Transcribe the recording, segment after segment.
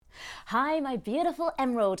Hi, my beautiful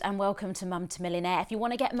Emerald, and welcome to Mum to Millionaire. If you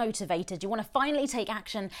want to get motivated, you want to finally take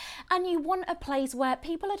action, and you want a place where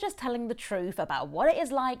people are just telling the truth about what it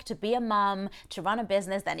is like to be a mum, to run a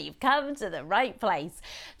business, then you've come to the right place.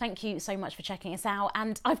 Thank you so much for checking us out.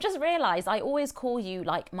 And I've just realised I always call you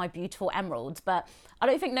like my beautiful Emerald, but I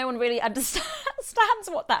don't think no one really understands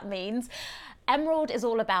what that means. Emerald is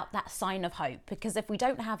all about that sign of hope, because if we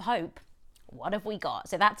don't have hope, what have we got?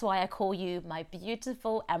 So that's why I call you my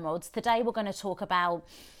beautiful Emeralds. Today we're going to talk about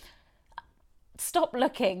stop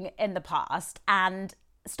looking in the past and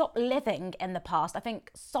stop living in the past. I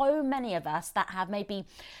think so many of us that have maybe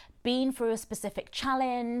been through a specific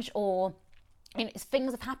challenge or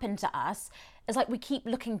things have happened to us, it's like we keep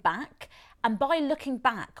looking back, and by looking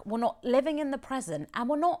back we're not living in the present and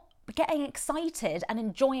we're not getting excited and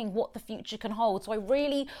enjoying what the future can hold. So I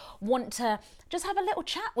really want to just have a little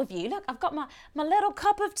chat with you. Look, I've got my little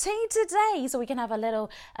cup of tea today so we can have a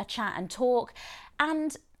chat and talk.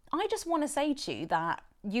 And I just want to say to you that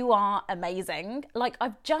you are amazing. Like,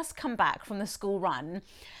 I've just come back from the school run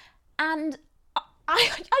and I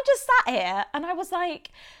just sat here and I was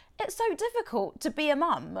like, it's so difficult to be a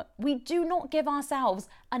mum. We do not give ourselves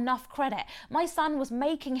enough credit. My son was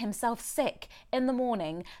making himself sick in the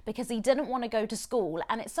morning because he didn't want to go to school.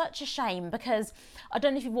 And it's such a shame because I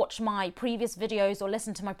don't know if you've watched my previous videos or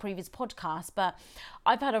listened to my previous podcast, but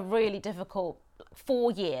I've had a really difficult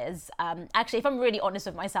 4 years. Actually, if I'm really honest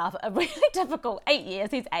with myself, a really difficult 8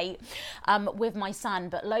 years, he's 8, with my son.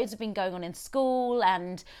 But loads have been going on in school,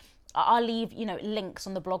 and I'll leave, links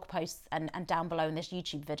on the blog posts and down below in this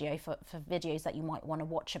YouTube video for videos that you might want to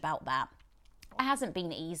watch about that. It hasn't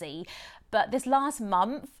been easy, but this last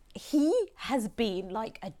month, he has been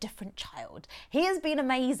like a different child. He has been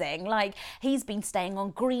amazing. Like, he's been staying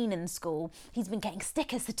on green in school. He's been getting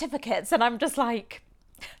sticker certificates, and I'm just like,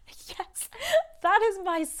 yes, that is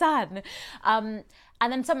my son.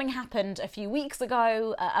 And then something happened a few weeks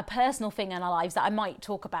ago, a personal thing in our lives that I might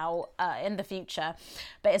talk about in the future,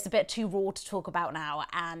 but it's a bit too raw to talk about now.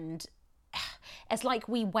 And it's like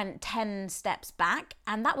we went 10 steps back,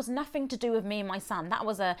 and that was nothing to do with me and my son. That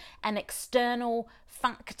was an external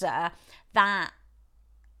factor that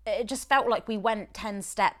it just felt like we went 10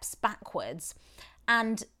 steps backwards.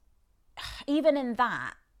 And even in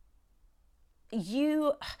that,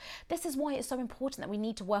 this is why it's so important that we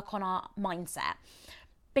need to work on our mindset.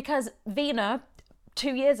 Because Vina,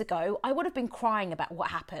 2 years ago, I would have been crying about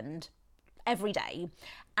what happened every day,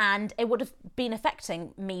 and it would have been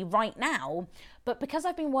affecting me right now. But because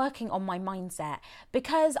I've been working on my mindset,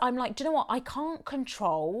 because I'm like, do you know what? I can't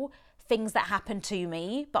control things that happen to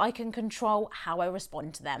me, but I can control how I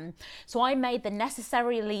respond to them. So I made the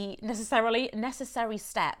necessary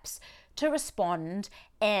steps to respond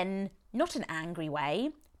in not an angry way,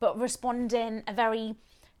 but respond in a very,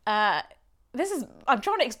 I'm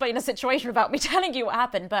trying to explain a situation without me telling you what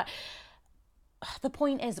happened, but the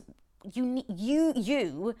point is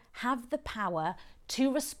you have the power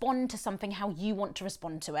to respond to something how you want to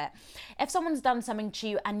respond to it. If someone's done something to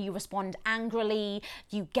you and you respond angrily,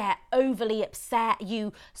 you get overly upset,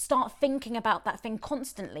 you start thinking about that thing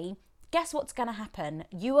constantly, guess what's going to happen?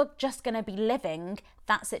 You are just going to be living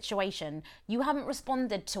that situation. You haven't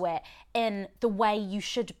responded to it in the way you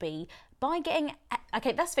should be. Okay,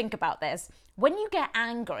 let's think about this. When you get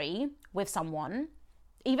angry with someone,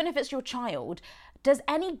 even if it's your child, does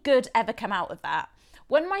any good ever come out of that?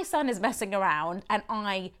 When my son is messing around and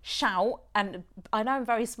I shout, and I know I'm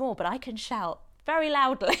very small, but I can shout very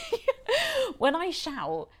loudly. When I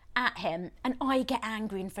shout at him and I get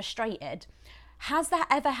angry and frustrated, has that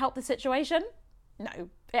ever helped the situation? No,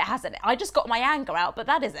 it hasn't. I just got my anger out, but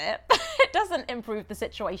that is it. It doesn't improve the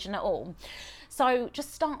situation at all. So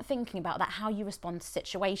just start thinking about that, how you respond to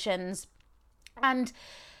situations. And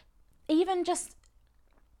even just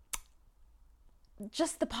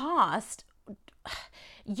the past,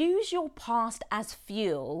 use your past as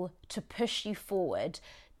fuel to push you forward.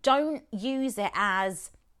 Don't use it as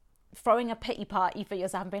throwing a pity party for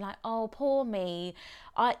yourself and being like, oh, poor me,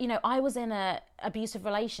 I was in a abusive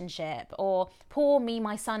relationship, or poor me,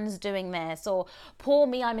 my son's doing this, or poor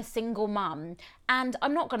me, I'm a single mum. And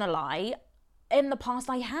I'm not gonna lie, in the past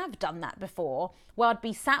I have done that before, where I'd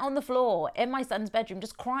be sat on the floor in my son's bedroom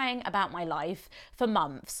just crying about my life for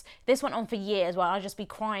months. This went on for years, where I'd just be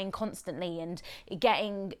crying constantly and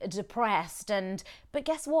getting depressed. But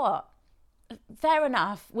guess what? Fair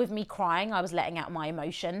enough, with me crying, I was letting out my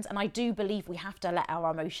emotions, and I do believe we have to let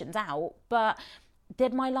our emotions out. But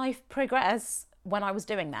did my life progress when I was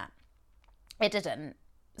doing that? It didn't.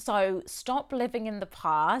 So stop living in the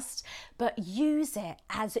past, but use it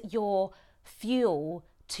as your fuel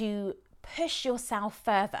to push yourself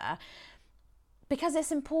further, because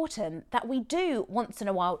it's important that we do once in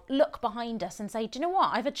a while look behind us and say, do you know what?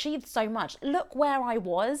 I've achieved so much. Look where I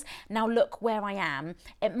was. Now look where I am.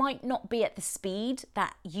 It might not be at the speed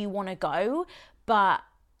that you want to go, but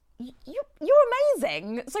you're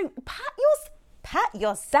amazing. So pat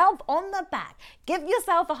yourself on the back. Give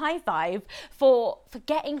yourself a high five for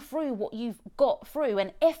getting through what you've got through.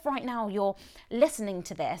 And if right now you're listening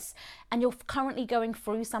to this and you're currently going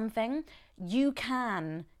through something, you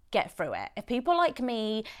can get through it. If people like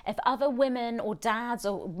me, if other women or dads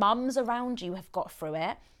or mums around you have got through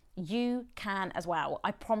it, you can as well.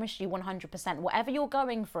 I promise you 100%. Whatever you're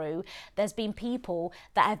going through, there's been people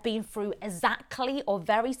that have been through exactly or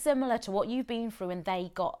very similar to what you've been through, and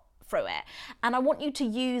they got through it. And I want you to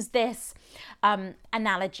use this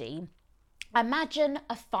analogy. Imagine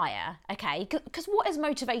a fire, okay? Because what is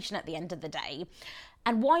motivation at the end of the day?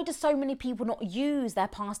 And why do so many people not use their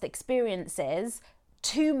past experiences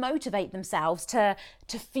to motivate themselves, to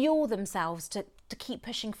fuel themselves, to keep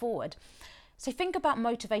pushing forward? So think about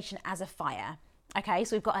motivation as a fire. Okay,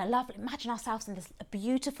 so we've got a lovely, imagine ourselves in this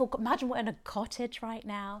beautiful, imagine we're in a cottage right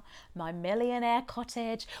now, my millionaire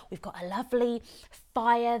cottage. We've got a lovely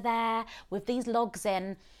fire there with these logs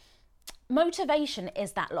in. Motivation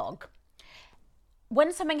is that log.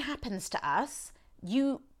 When something happens to us,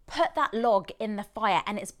 you put that log in the fire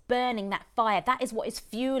and it's burning that fire. That is what is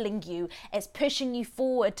fueling you. It's pushing you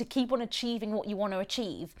forward to keep on achieving what you want to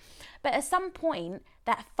achieve. But at some point,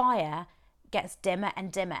 that fire gets dimmer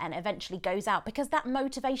and dimmer and eventually goes out, because that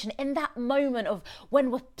motivation in that moment of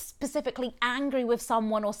when we're specifically angry with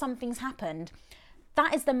someone or something's happened,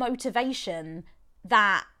 that is the motivation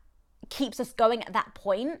that keeps us going at that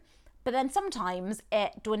point. But then sometimes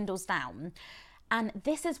it dwindles down. And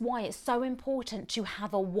this is why it's so important to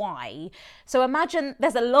have a why. So imagine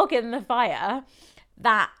there's a log in the fire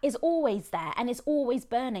that is always there and is always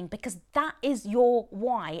burning, because that is your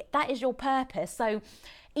why, that is your purpose. So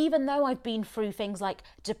even though I've been through things like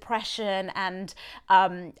depression and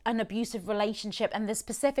an abusive relationship, and there's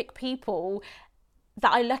specific people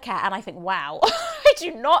that I look at and I think, wow, I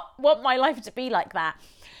do not want my life to be like that.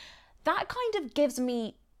 That kind of gives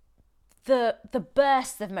me the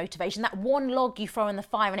burst of motivation, that one log you throw in the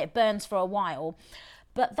fire and it burns for a while.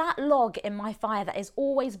 But that log in my fire that is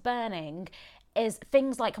always burning is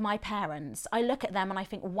things like my parents. I look at them and I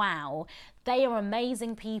think, wow, they are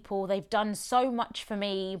amazing people. They've done so much for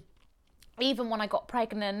me. Even when I got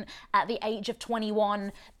pregnant at the age of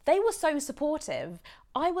 21, they were so supportive.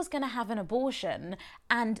 I was going to have an abortion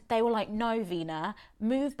and they were like, no, Veena,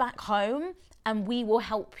 move back home and we will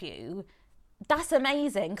help you. That's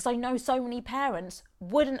amazing, because I know so many parents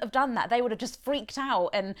wouldn't have done that. They would have just freaked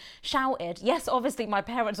out and shouted. Yes, obviously my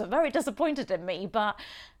parents are very disappointed in me, but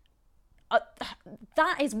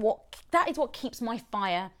that is what keeps my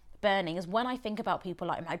fire burning, is when I think about people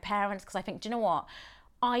like my parents, because I think, do you know what?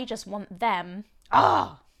 I just want them.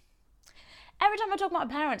 Every time I talk about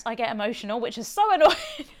my parents, I get emotional, which is so annoying.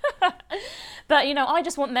 But, you know, I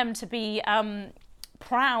just want them to be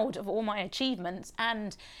proud of all my achievements.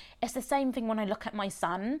 And it's the same thing when I look at my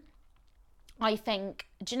son. I think,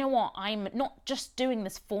 do you know what? I'm not just doing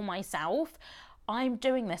this for myself. I'm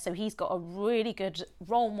doing this so he's got a really good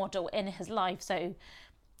role model in his life, so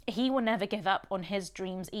he will never give up on his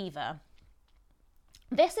dreams either.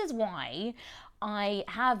 This is why I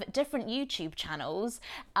have different YouTube channels,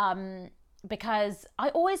 because I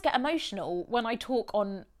always get emotional when I talk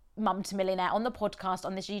on Mum to Millionaire, on the podcast,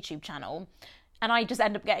 on this YouTube channel. And I just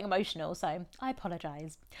end up getting emotional, so I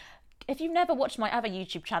apologise. If you've never watched my other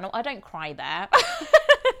YouTube channel, I don't cry there.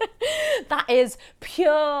 That is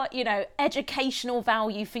pure, you know, educational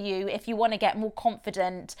value for you. If you want to get more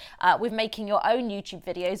confident with making your own YouTube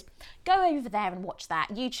videos, go over there and watch that.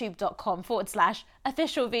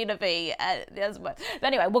 youtube.com/official Veena V. But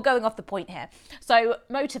anyway, we're going off the point here. So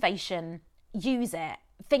motivation, use it.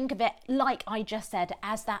 Think of it, like I just said,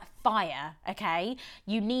 as that fire, okay?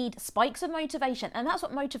 You need spikes of motivation, and that's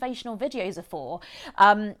what motivational videos are for.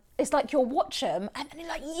 It's like you'll watch them and you're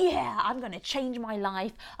like, yeah, I'm going to change my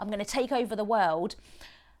life. I'm going to take over the world.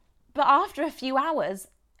 But after a few hours,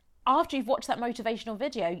 after you've watched that motivational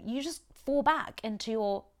video, you just fall back into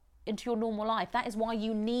your normal life. That is why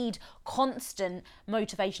you need constant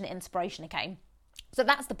motivation and inspiration, okay? So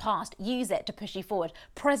that's the past. Use it to push you forward.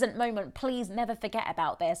 Present moment, please never forget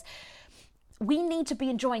about this. we need to be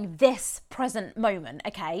enjoying this present moment,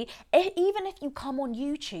 okay? Even if you come on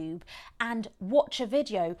YouTube and watch a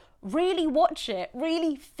video, really watch it,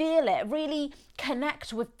 really feel it, really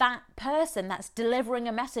connect with that person that's delivering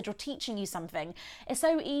a message or teaching you something. It's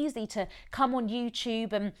so easy to come on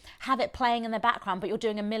YouTube and have it playing in the background, but you're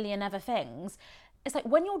doing a million other things. It's like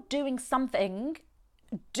when you're doing something,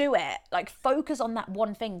 do it. Like focus on that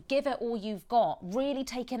one thing, give it all you've got, really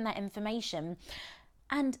take in that information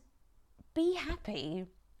and be happy.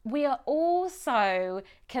 We are all so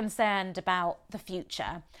concerned about the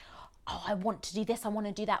future. Oh, I want to do this, I want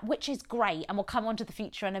to do that, which is great. And we'll come on to the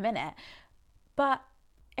future in a minute. But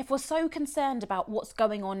if we're so concerned about what's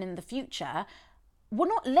going on in the future, we're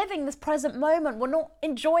not living this present moment. We're not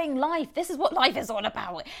enjoying life. This is what life is all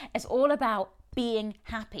about. It's all about being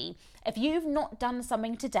happy. If you've not done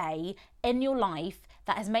something today in your life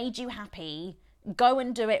that has made you happy, go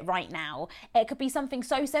and do it right now. It could be something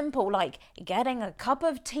so simple like getting a cup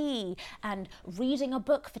of tea and reading a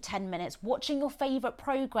book for 10 minutes, watching your favourite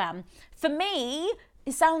programme. For me,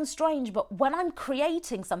 it sounds strange, but when I'm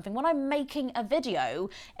creating something, when I'm making a video,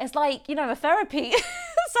 it's like, a therapy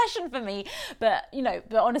session for me. But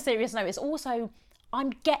on a serious note, it's also,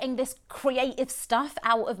 I'm getting this creative stuff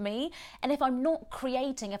out of me. And if I'm not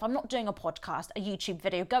creating, if I'm not doing a podcast, a YouTube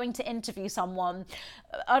video, going to interview someone,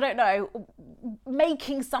 I don't know,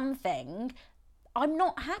 making something, I'm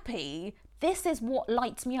not happy. This is what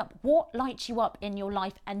lights me up. What lights you up in your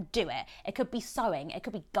life, and do it. It could be sewing. It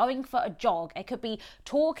could be going for a jog. It could be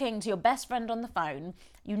talking to your best friend on the phone.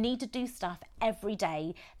 You need to do stuff every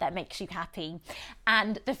day that makes you happy.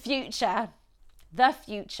 And the future,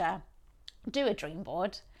 do a dream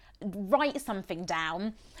board, write something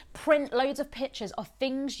down, print loads of pictures of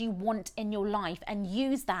things you want in your life and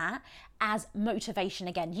use that as motivation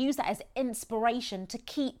again. Use that as inspiration to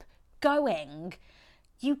keep going.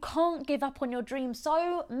 You can't give up on your dreams.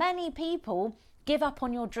 So many people give up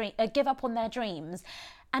on their dreams.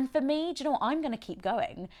 And for me, do you know what? I'm going to keep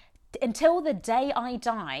going. Until the day I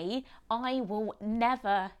die, I will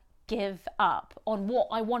never give up on what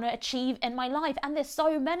I want to achieve in my life. And there's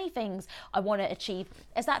so many things I want to achieve.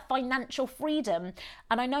 It's that financial freedom.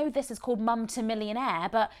 And I know this is called Mum to Millionaire,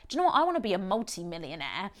 but do you know what? I want to be a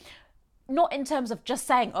multi-millionaire. Not in terms of just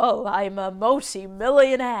saying, oh, I'm a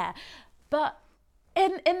multi-millionaire, but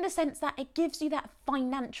in the sense that it gives you that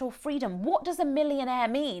financial freedom. What does a millionaire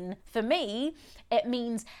mean? For me, it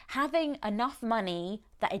means having enough money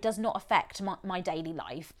that it does not affect my daily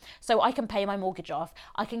life. So I can pay my mortgage off.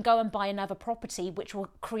 I can go and buy another property, which will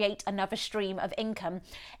create another stream of income.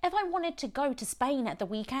 If I wanted to go to Spain at the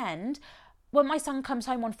weekend, when my son comes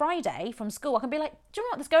home on Friday from school, I can be like, do you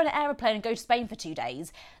know what? Let's go on an aeroplane and go to Spain for 2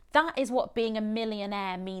 days. That is what being a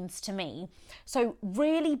millionaire means to me. So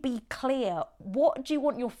really be clear. What do you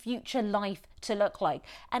want your future life to look like?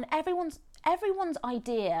 And everyone's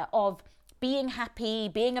idea of being happy,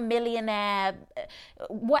 being a millionaire,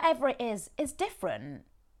 whatever it is different.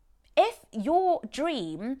 If your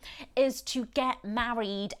dream is to get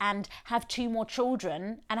married and have 2 more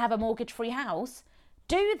children and have a mortgage-free house,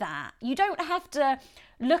 do that. You don't have to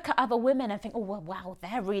look at other women and think, oh, well, wow,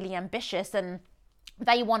 they're really ambitious and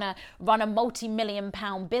they want to run a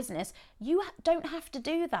multi-million-pound business. You don't have to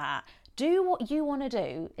do that. Do what you want to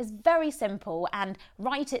do. It's very simple, and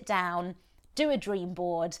write it down. Do a dream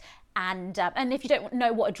board. And if you don't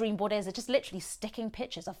know what a dream board is, it's just literally sticking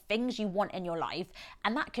pictures of things you want in your life,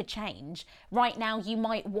 and that could change. Right now, you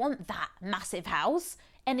might want that massive house.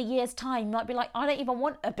 In a year's time, you might be like, I don't even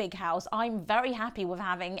want a big house. I'm very happy with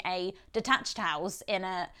having a detached house in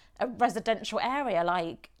a residential area.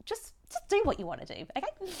 Like, just do what you want to do, okay?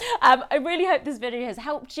 I really hope this video has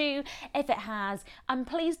helped you. If it has,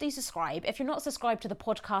 please do subscribe. If you're not subscribed to the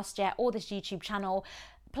podcast yet or this YouTube channel,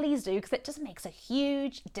 please do, because it just makes a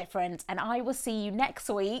huge difference. And I will see you next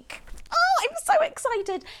week. Oh, I'm so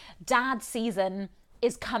excited. Dad season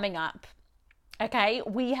is coming up. Okay,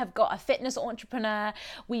 we have got a fitness entrepreneur.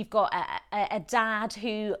 We've got a dad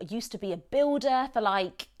who used to be a builder for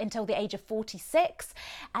until the age of 46.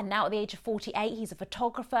 And now at the age of 48, he's a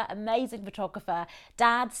photographer, amazing photographer.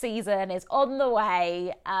 Dad season is on the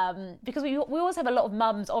way, because we always have a lot of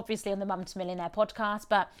mums, obviously, on the Mum to Millionaire podcast.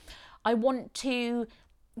 But I want to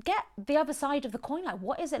get the other side of the coin. Like,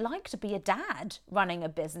 what is it like to be a dad running a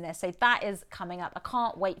business? So that is coming up. I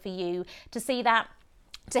can't wait for you to see that,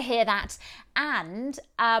 to hear that. And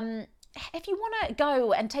if you want to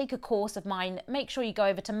go and take a course of mine, make sure you go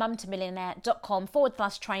over to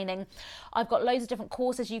mumtomillionaire.com/training. I've got loads of different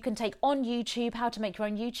courses you can take on YouTube, how to make your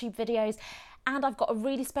own YouTube videos. And I've got a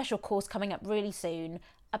really special course coming up really soon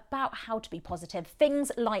about how to be positive.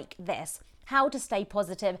 Things like this: how to stay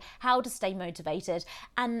positive, how to stay motivated,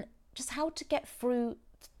 and just how to get through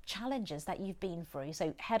challenges that you've been through.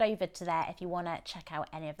 So head over to there if you want to check out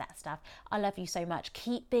any of that stuff. I love you so much.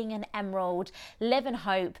 Keep being an emerald, live in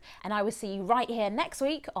hope, and I will see you right here next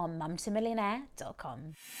week on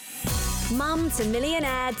mumtomillionaire.com.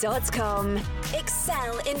 mumtomillionaire.com.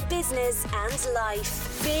 Excel in business and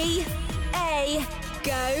life. Be a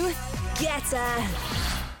go-getter.